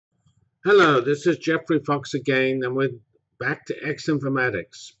Hello, this is Jeffrey Fox again, and we're back to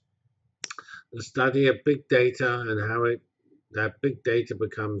X-Informatics, the study of big data and how that big data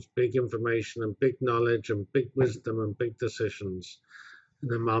becomes big information and big knowledge and big wisdom and big decisions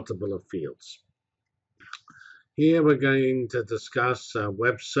in a multiple of fields. Here we're going to discuss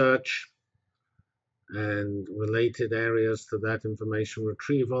web search and related areas to that information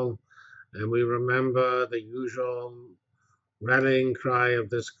retrieval. And we remember the usual rallying cry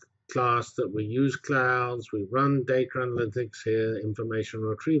of this class that we use clouds, we run data analytics here, information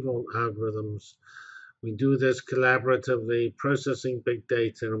retrieval algorithms. We do this collaboratively, processing big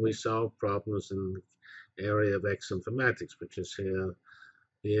data, and we solve problems in the area of X-Informatics, which is here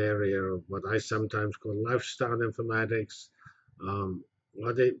the area of what I sometimes call lifestyle informatics,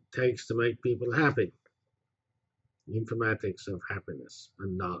 what it takes to make people happy, informatics of happiness,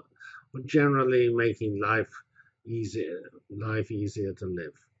 and not, but generally making life easier to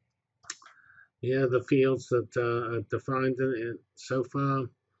live. Here are the fields that are defined in it so far.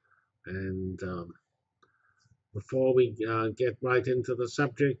 And before we get right into the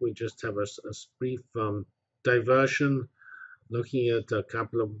subject, we just have a brief diversion, looking at a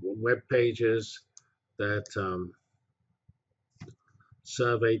couple of web pages that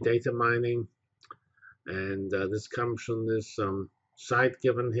survey data mining. And this comes from this site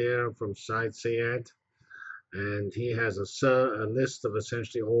given here from SiteSeed. And he has a list of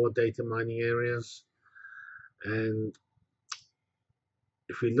essentially all data mining areas. And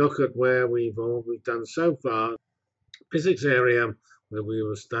if we look at where we've done so far, physics area where we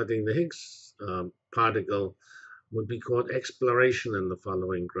were studying the Higgs particle would be called exploration in the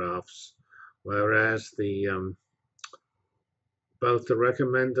following graphs, whereas the both the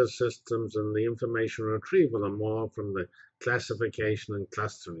recommender systems and the information retrieval are more from the classification and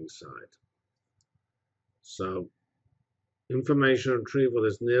clustering side. So information retrieval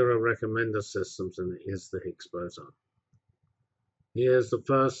is nearer recommender systems than it is the Higgs boson. Here's the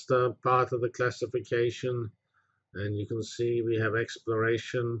first part of the classification, and you can see we have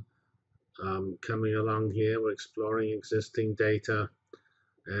exploration coming along here. We're exploring existing data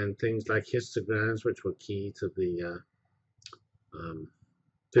and things like histograms, which were key to the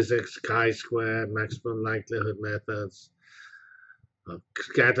physics, chi-square, maximum likelihood methods.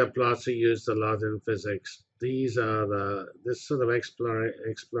 Scatter plots are used a lot in physics. These are this sort of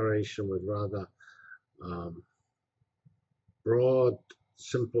exploration with rather broad,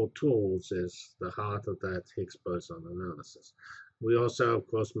 simple tools is the heart of that Higgs boson analysis. We also, of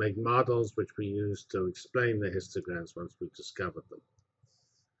course, make models which we use to explain the histograms once we've discovered them.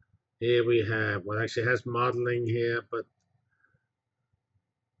 Here we have, well, actually has modeling here, but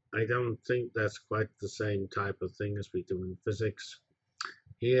I don't think that's quite the same type of thing as we do in physics.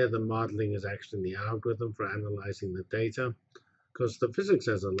 Here, the modeling is actually the algorithm for analyzing the data, because the physics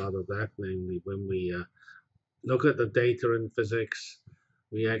has a lot of that, namely when we look at the data in physics,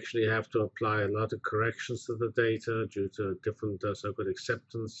 we actually have to apply a lot of corrections to the data due to different so-called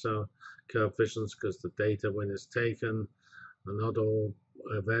acceptance coefficients, because the data, when it's taken, not all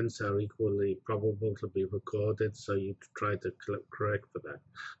events are equally probable to be recorded, so you try to correct for that.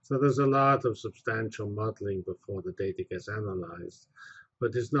 So there's a lot of substantial modeling before the data gets analyzed,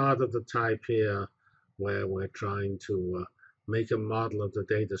 but it's not of the type here where we're trying to make a model of the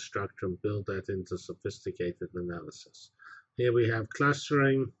data structure and build that into sophisticated analysis. Here we have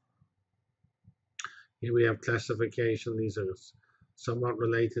clustering. Here we have classification. These are somewhat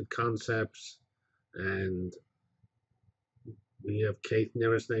related concepts. And we have Kate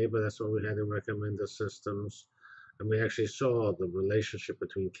nearest neighbor. That's what we had in recommender systems. And we actually saw the relationship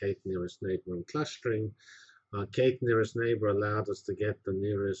between Kate nearest neighbor and clustering. Kate nearest neighbor allowed us to get the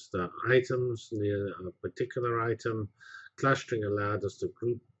nearest items near a particular item. Clustering allowed us to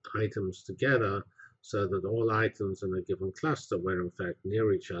group items together so that all items in a given cluster were in fact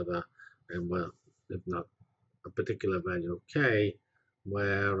near each other and were, if not a particular value of k,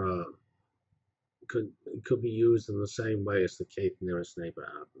 where it could be used in the same way as the Kate nearest neighbor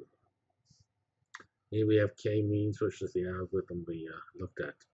algorithm. Here we have k-means, which is the algorithm we looked at.